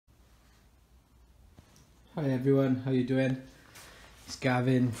Hi everyone, how you doing? It's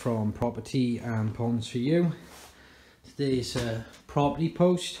Gavin from Property and Ponds for You. Today's a property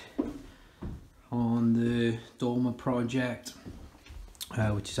post on the Dorma project,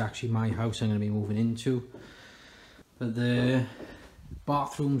 which is actually my house I'm going to be moving into. But the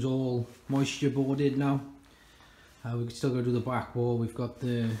bathroom's all moisture boarded now. We've still got to do the back wall. We've got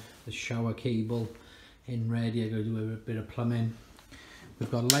the shower cable in ready. I've got to do a bit of plumbing.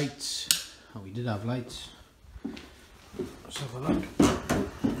 We've got lights. Oh, we did have lights. Let's have a look.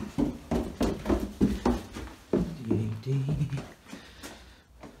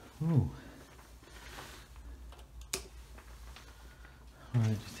 Oh. Right,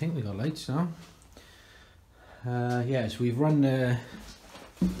 I think we got lights now. Yes, we've run the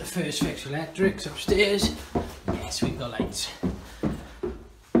first fix electrics upstairs. Yes, we've got lights.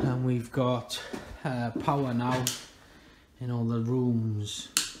 And we've got power now in all the rooms.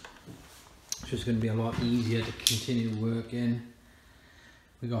 So it's going to be a lot easier to continue working.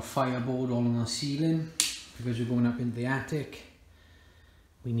 We got fireboard all on the ceiling because we're going up into the attic.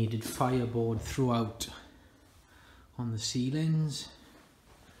 We needed fireboard throughout on the ceilings.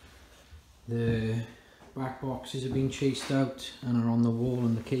 The back boxes have been chased out and are on the wall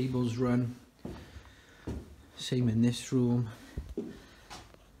and the cables run. Same in this room.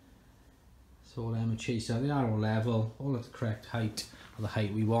 So all them are chased out. They are all level, all at the correct height, or the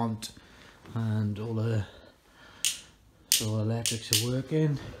height we want. And all the electrics are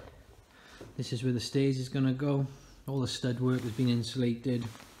working. This is where the stairs is going to go. All the stud work has been insulated.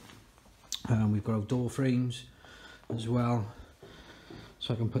 We've got our door frames as well,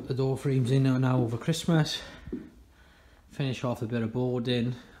 so I can put the door frames in now over Christmas, finish off a bit of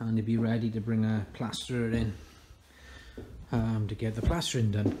boarding, and to be ready to bring a plasterer in to get the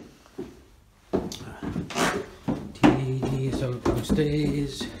plastering done. So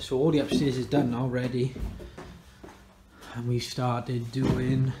upstairs, so all the upstairs is done already, and we started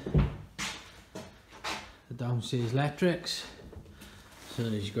doing the downstairs electrics. So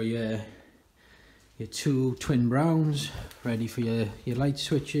you've got your two twin browns ready for your light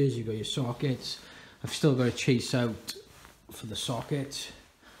switches. You've got your sockets. I've still got to chase out for the sockets.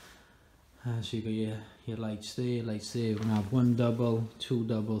 So you've got your lights there, We're gonna have one double, two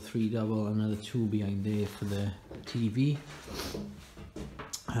double, three double, another two behind there for the TV.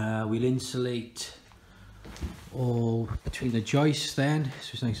 We'll insulate all between the joists then,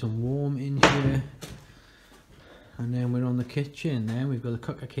 so it's nice and warm in here. And then we're on the kitchen. Then we've got the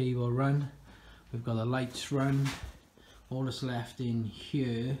cooker cable run, we've got the lights run. All that's left in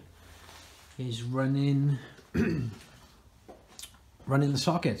here is running the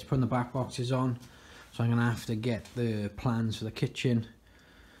sockets, putting the back boxes on. So I'm gonna have to get the plans for the kitchen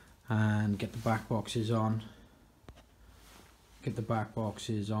and get the back boxes on.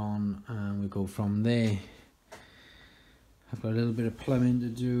 And we go from there. I've got a little bit of plumbing to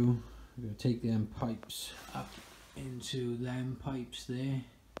do. I'm gonna take them pipes up into them pipes there.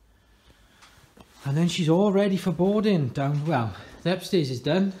 And then she's all ready for boarding down. Well, the upstairs is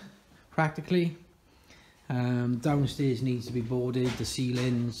done, practically. Downstairs needs to be boarded, the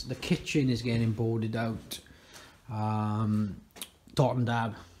ceilings, the kitchen is getting boarded out. Dot and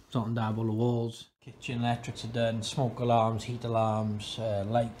dab all the walls. Kitchen electrics are done, smoke alarms, heat alarms,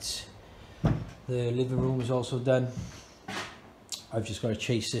 lights. The living room is also done. I've just got to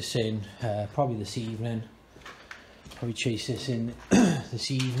chase this in, probably this evening. This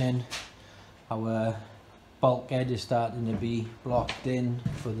evening. Our bulkhead is starting to be blocked in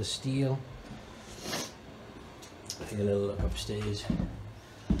for the steel. Take a little look upstairs.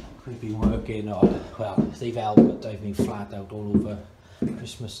 We've been working on, well, they've helped, but they've been flat out all over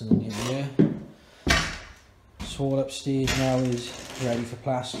Christmas and the New Year. So all upstairs now is ready for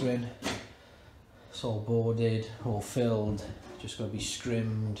plastering. It's all boarded, all filled, just got to be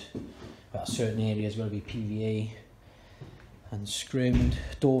scrimmed. Well, certain areas got to be PVA and scrimmed.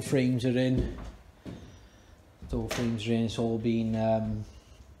 Door frames are in. It's all been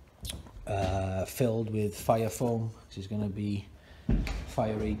filled with fire foam. There's going to be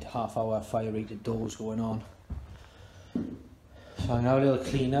half-hour fire-rated doors going on. So I'm now a little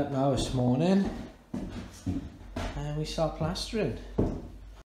clean up now this morning, and we start plastering.